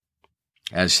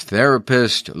As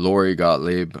therapist Lori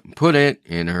Gottlieb put it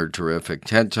in her terrific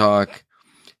TED Talk,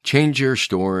 change your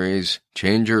stories,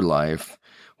 change your life.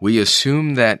 We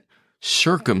assume that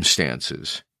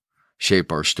circumstances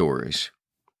shape our stories.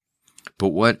 But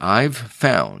what I've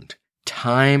found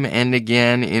time and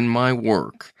again in my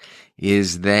work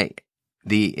is that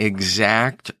the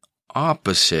exact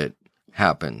opposite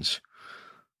happens.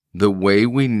 The way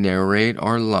we narrate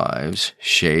our lives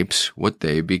shapes what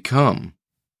they become.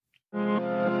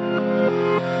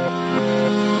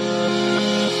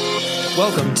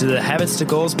 Welcome to the Habits to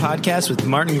Goals podcast with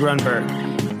Martin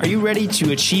Grunberg. Are you ready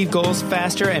to achieve goals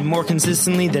faster and more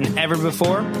consistently than ever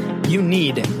before? You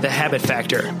need the Habit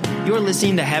Factor. You're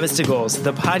listening to Habits to Goals,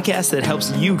 the podcast that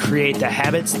helps you create the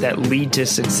habits that lead to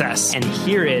success. And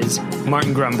here is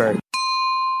Martin Grunberg.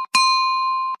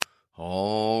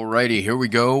 Alrighty, here we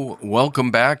go.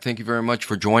 Welcome back. Thank you very much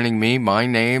for joining me. My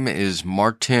name is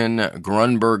Martin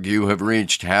Grunberg. You have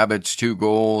reached Habits to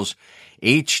Goals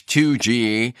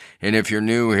H2G, and if you're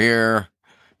new here,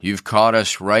 you've caught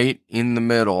us right in the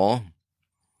middle.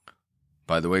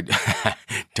 By the way,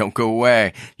 don't go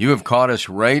away. You have caught us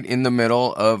right in the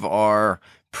middle of our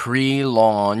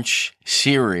pre-launch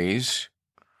series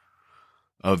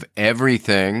of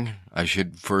everything. I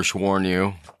should first warn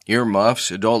you, earmuffs,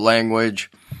 adult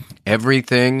language,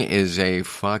 everything is a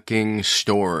fucking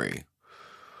story.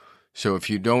 So if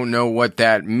you don't know what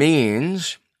that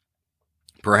means,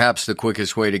 perhaps the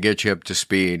quickest way to get you up to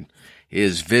speed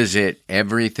is visit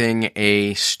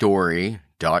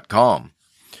everythingastory.com.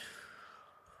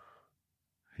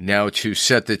 Now, to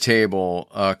set the table,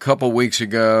 a couple weeks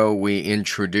ago, we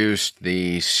introduced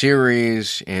the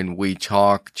series and we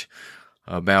talked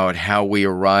about how we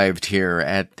arrived here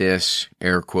at this,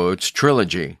 air quotes,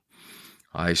 trilogy.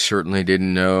 I certainly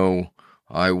didn't know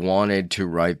I wanted to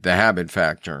write The Habit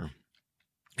Factor.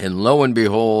 And lo and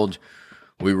behold,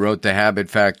 we wrote The Habit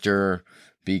Factor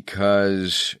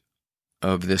because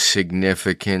of the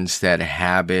significance that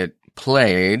habit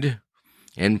played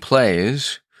and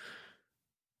plays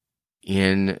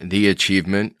in the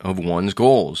achievement of one's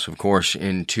goals. Of course,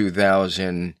 in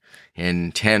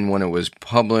 2010 when it was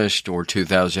published, or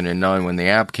 2009 when the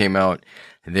app came out,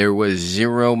 there was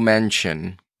zero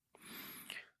mention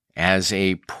as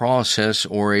a process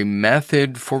or a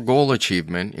method for goal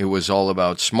achievement. It was all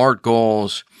about SMART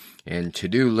goals and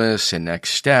to-do lists and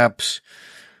next steps,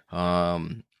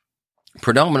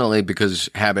 predominantly because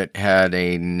habit had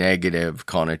a negative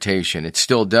connotation. It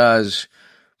still does.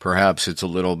 Perhaps it's a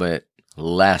little bit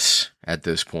less at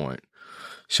this point.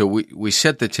 So we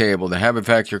set the table. The Habit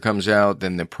Factor comes out,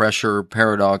 then the Pressure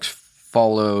Paradox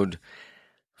followed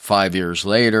 5 years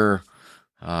later.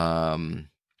 I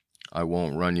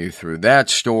won't run you through that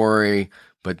story,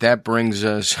 but that brings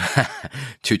us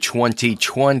to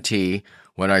 2020,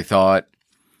 when I thought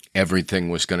everything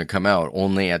was going to come out.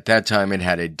 Only at that time it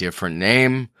had a different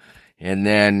name. And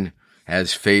then,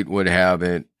 as fate would have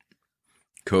it,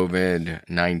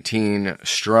 COVID-19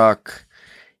 struck.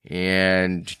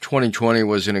 And 2020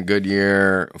 wasn't a good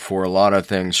year for a lot of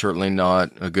things, certainly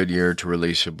not a good year to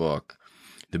release a book.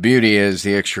 The beauty is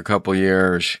the extra couple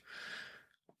years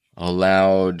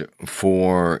allowed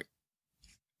for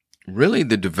really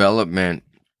the development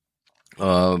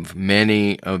of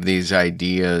many of these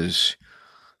ideas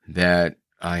that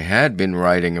I had been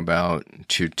writing about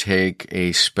to take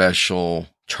a special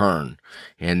turn.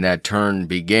 And that turn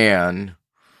began,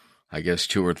 I guess,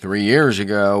 2 or 3 years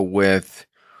ago with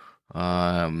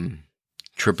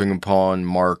tripping upon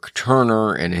Mark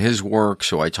Turner and his work.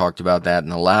 So I talked about that in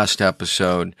the last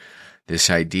episode, this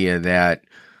idea that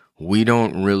we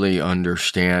don't really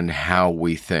understand how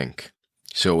we think.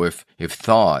 So if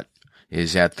thought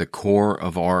is at the core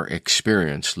of our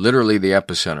experience, literally the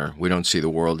epicenter. We don't see the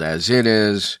world as it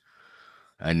is,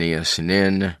 aeneas and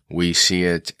in, we see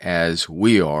it as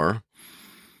we are.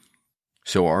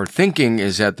 So our thinking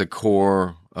is at the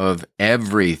core of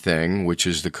everything, which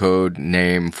is the code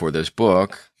name for this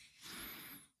book.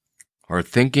 Our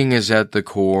thinking is at the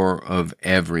core of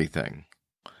everything.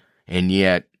 And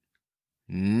yet,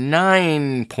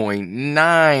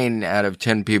 9.9 out of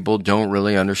 10 people don't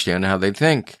really understand how they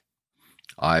think.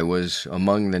 I was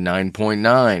among the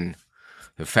 9.9.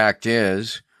 The fact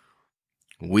is,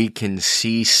 we can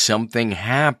see something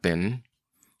happen,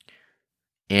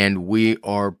 and we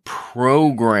are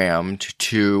programmed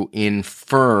to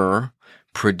infer,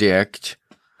 predict,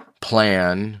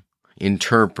 plan,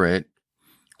 interpret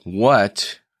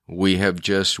what we have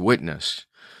just witnessed.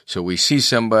 So we see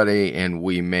somebody and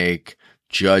we make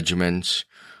judgments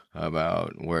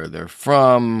about where they're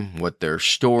from, what their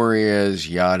story is,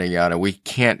 yada, yada. We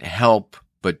can't help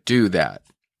but do that.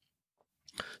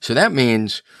 So that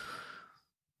means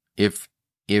if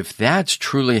that's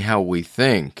truly how we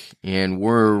think, and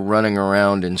we're running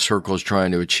around in circles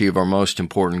trying to achieve our most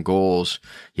important goals,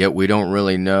 yet we don't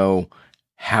really know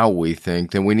how we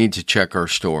think, then we need to check our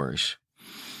stories.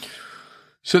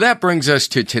 So that brings us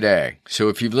to today. So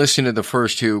if you've listened to the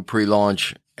first 2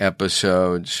 pre-launch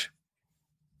episodes,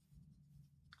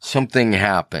 something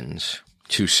happens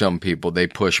to some people. They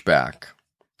push back.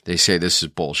 They say this is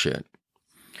bullshit.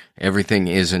 Everything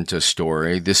isn't a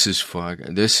story. This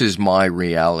is my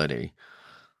reality.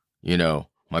 You know,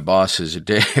 my boss is a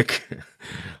dick.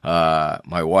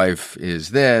 My wife is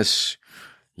this,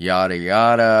 yada,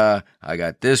 yada. I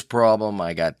got this problem.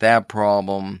 I got that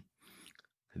problem.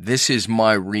 This is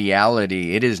my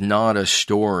reality. It is not a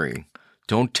story.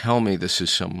 Don't tell me this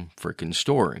is some freaking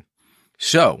story.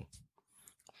 So,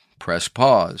 press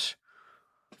pause.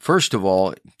 First of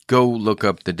all, go look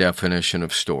up the definition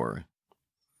of story.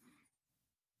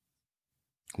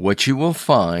 What you will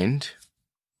find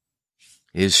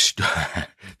is,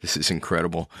 this is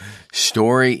incredible,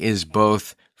 story is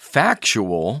both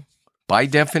factual, by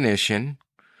definition,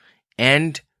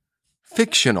 and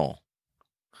fictional.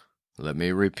 Let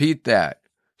me repeat that.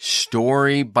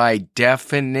 Story, by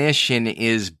definition,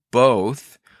 is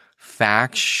both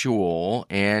factual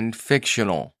and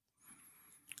fictional.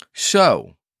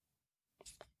 So,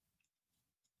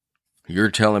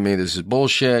 you're telling me this is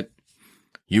bullshit.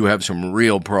 You have some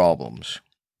real problems.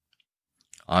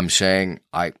 I'm saying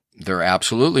they're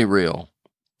absolutely real.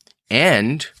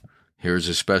 And here's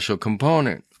a special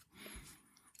component.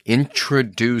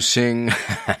 Introducing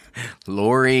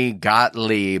Lori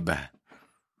Gottlieb.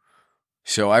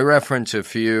 So I reference a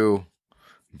few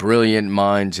brilliant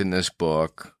minds in this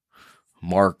book.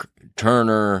 Mark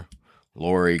Turner,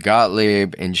 Lori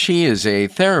Gottlieb, and she is a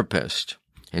therapist.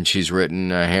 And she's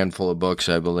written a handful of books,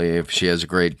 I believe. She has a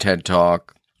great TED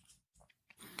Talk.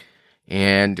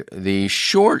 And the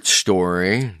short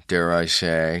story, dare I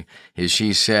say, is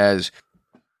she says,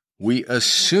 we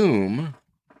assume,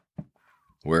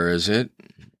 where is it?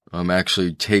 I'm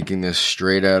actually taking this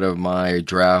straight out of my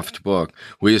draft book.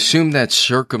 We assume that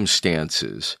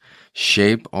circumstances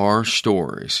shape our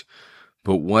stories.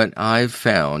 But what I've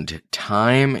found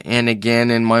time and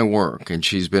again in my work, and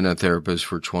she's been a therapist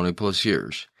for 20 plus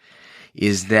years,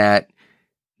 is that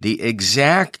the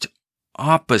exact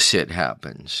opposite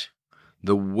happens.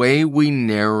 The way we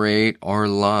narrate our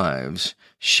lives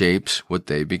shapes what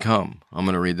they become. I'm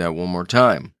going to read that one more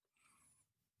time.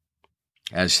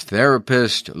 As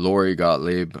therapist Lori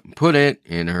Gottlieb put it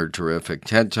in her terrific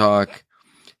TED Talk,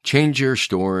 change your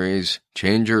stories,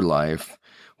 change your life.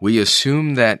 We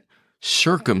assume that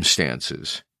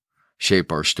circumstances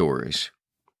shape our stories.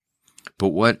 But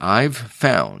what I've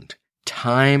found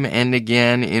time and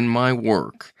again in my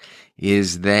work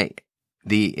is that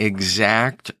the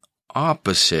exact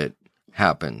opposite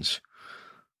happens.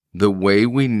 The way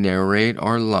we narrate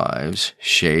our lives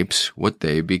shapes what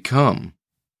they become.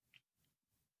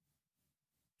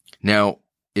 Now,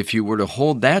 if you were to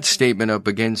hold that statement up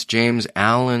against James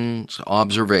Allen's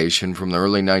observation from the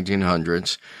early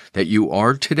 1900s, that you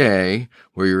are today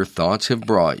where your thoughts have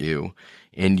brought you,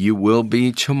 and you will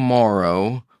be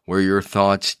tomorrow where your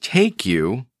thoughts take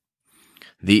you,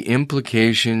 the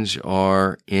implications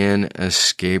are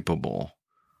inescapable.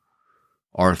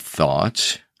 Our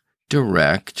thoughts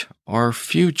direct our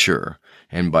future.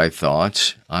 And by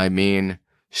thoughts, I mean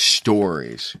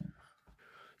stories.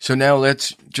 So now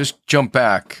let's just jump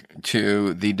back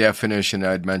to the definition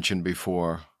I'd mentioned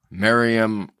before.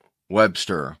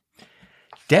 Merriam-Webster.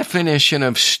 Definition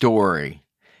of story: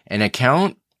 an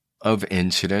account of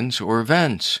incidents or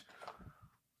events.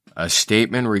 A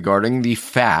statement regarding the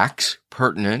facts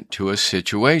pertinent to a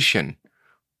situation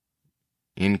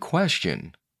in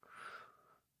question.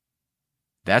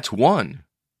 That's one.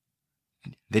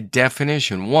 The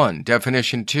definition, one.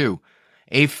 Definition two,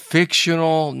 a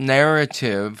fictional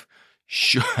narrative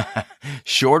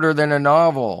shorter than a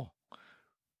novel.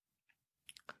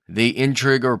 The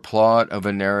intrigue or plot of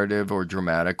a narrative or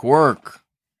dramatic work.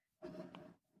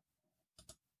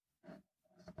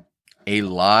 A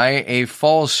lie, a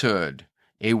falsehood,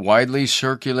 a widely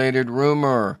circulated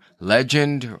rumor,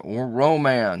 legend, or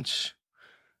romance.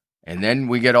 And then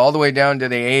we get all the way down to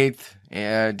the eighth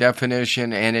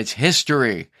definition, and it's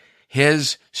history.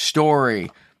 His story.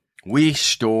 We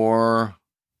store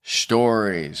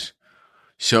stories.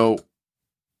 So,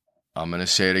 I'm going to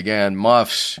say it again,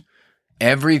 muffs.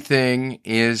 Everything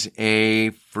is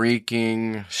a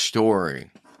freaking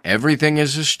story. Everything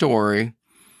is a story.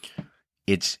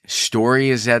 Its story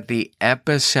is at the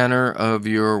epicenter of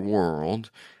your world.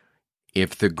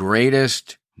 If the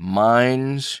greatest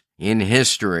minds in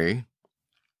history,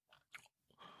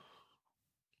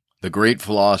 the great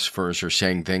philosophers are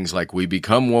saying things like, we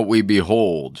become what we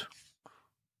behold,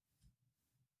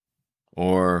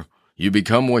 or you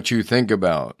become what you think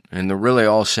about. And they're really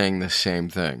all saying the same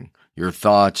thing. Your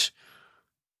thoughts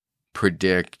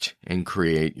predict and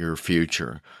create your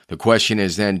future. The question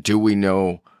is then, do we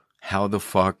know how the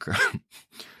fuck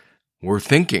we're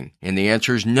thinking? And the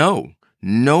answer is no.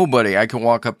 Nobody. I can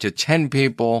walk up to 10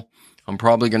 people. I'm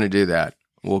probably going to do that.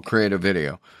 We'll create a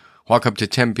video. Walk up to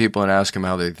 10 people and ask them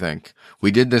how they think. We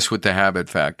did this with the habit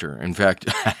factor. In fact,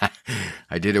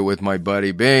 I did it with my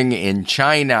buddy Bing in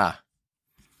China.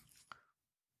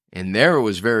 And there it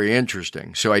was very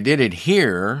interesting. So I did it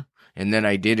here, and then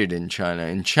I did it in China.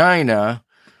 In China,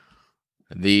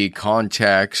 the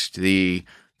context, the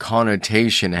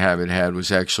connotation habit had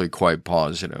was actually quite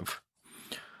positive.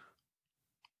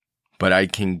 But I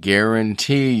can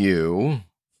guarantee you,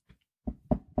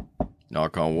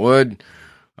 knock on wood,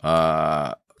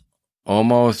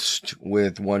 almost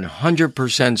with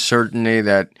 100% certainty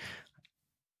that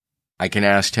I can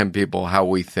ask 10 people how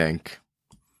we think,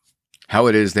 how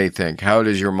it is they think, how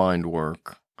does your mind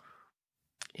work?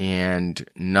 And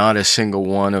not a single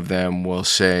one of them will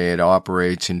say it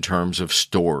operates in terms of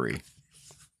story.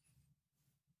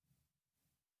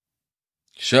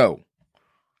 So,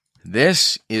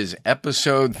 this is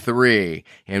episode 3,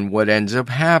 and what ends up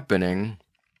happening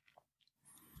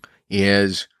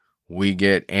is we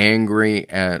get angry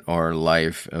at our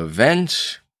life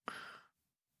events,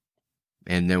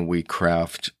 and then we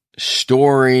craft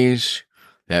stories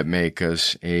that make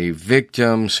us a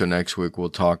victim. So next week we'll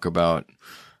talk about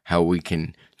how we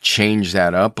can change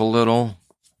that up a little,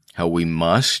 how we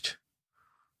must.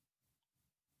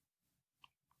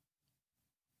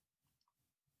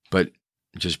 But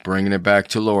just bringing it back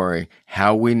to Lori,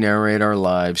 how we narrate our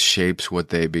lives shapes what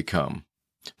they become.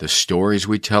 The stories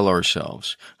we tell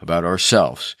ourselves, about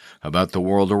the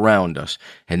world around us.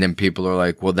 And then people are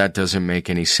like, well, that doesn't make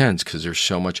any sense because there's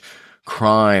so much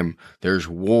crime, there's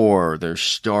war, there's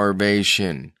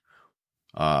starvation.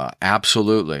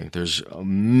 Absolutely. There's a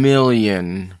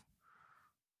million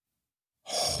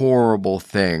horrible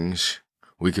things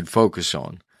we could focus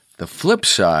on. The flip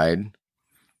side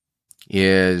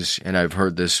is, and I've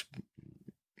heard this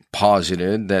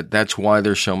posited, that's why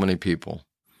there's so many people.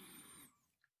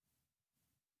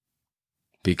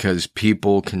 Because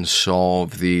people can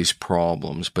solve these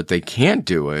problems, but they can't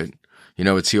do it. You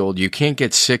know, it's the old, you can't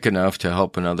get sick enough to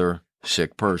help another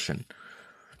sick person.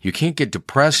 You can't get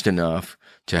depressed enough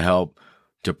to help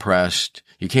depressed.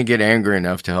 You can't get angry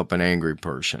enough to help an angry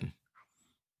person.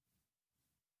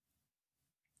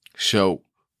 So,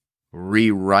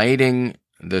 rewriting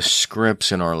the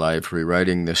scripts in our life,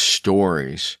 rewriting the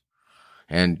stories,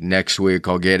 and next week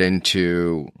I'll get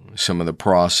into some of the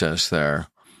process there.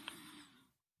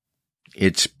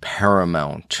 It's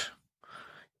paramount.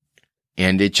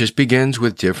 And it just begins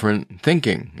with different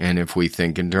thinking. And if we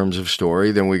think in terms of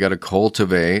story, then we got to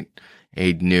cultivate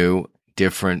a new,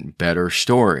 different, better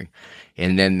story.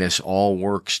 And then this all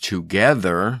works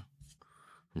together.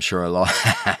 I'm sure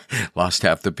I lost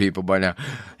half the people by now.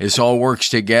 This all works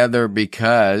together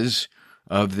because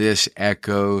of this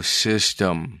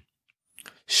ecosystem.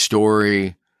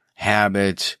 Story,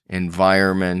 habit,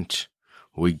 environment.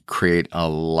 We create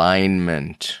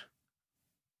alignment.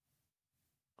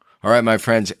 All right, my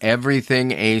friends,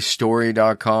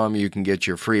 everythingastory.com. You can get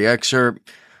your free excerpt.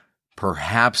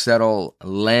 Perhaps that'll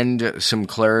lend some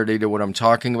clarity to what I'm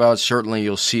talking about. Certainly,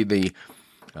 you'll see the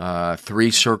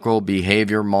 3-circle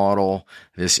behavior model,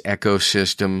 this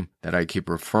ecosystem that I keep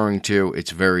referring to.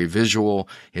 It's very visual.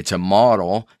 It's a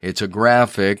model. It's a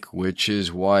graphic, which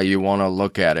is why you want to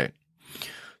look at it.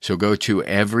 So go to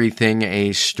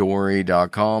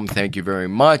everythingastory.com. Thank you very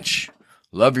much.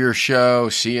 Love your show.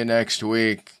 See you next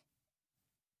week.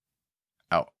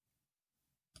 Out.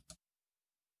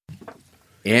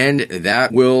 And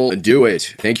that will do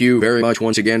it. Thank you very much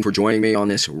once again for joining me on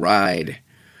this ride.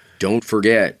 Don't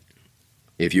forget,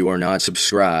 if you are not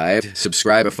subscribed,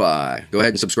 Subscribify. Go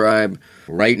ahead and subscribe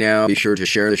right now. Be sure to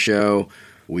share the show.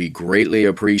 We greatly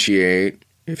appreciate,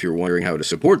 if you're wondering how to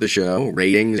support the show,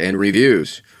 ratings and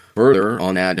reviews. Further,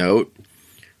 on that note,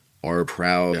 our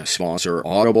proud sponsor,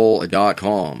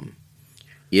 Audible.com.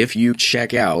 If you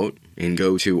check out and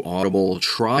go to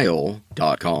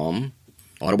audibletrial.com,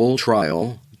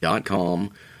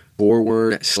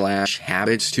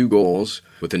 audibletrial.com/habits2goals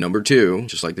with the number 2,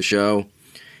 just like the show,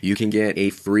 you can get a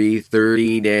free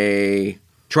 30-day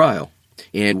trial.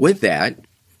 And with that,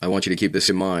 I want you to keep this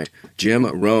in mind. Jim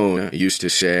Rohn used to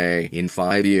say, in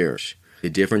 5 years, the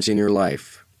difference in your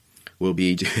life will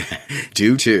be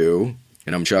due to,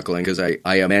 and I'm chuckling because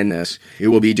I amend this, it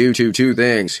will be due to two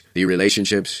things: the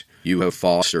relationships you have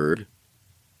fostered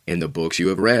and the books you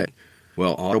have read.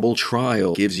 Well, Audible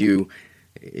Trial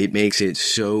it makes it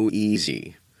so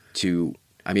easy to,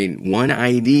 one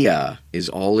idea is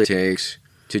all it takes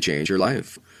to change your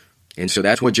life. And so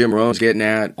that's what Jim Rohn's getting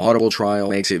at. Audible Trial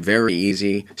makes it very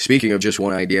easy. Speaking of just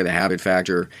one idea, the Habit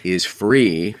Factor is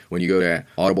free when you go to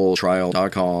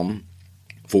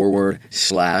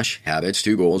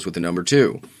audibletrial.com/habits2goals with the number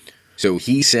 2. So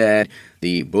he said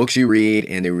the books you read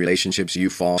and the relationships you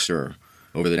foster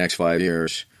over the next 5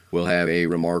 years will have a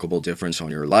remarkable difference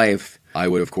on your life. I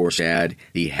would, of course, add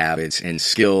the habits and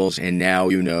skills, and now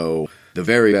you know the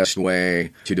very best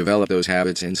way to develop those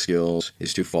habits and skills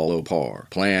is to follow PAR.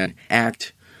 Plan,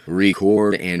 act,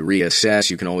 record, and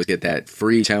reassess. You can always get that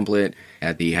free template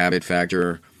at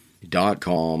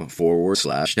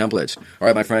thehabitfactor.com/templates. All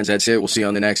right, my friends, that's it. We'll see you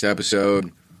on the next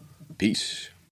episode. Peace.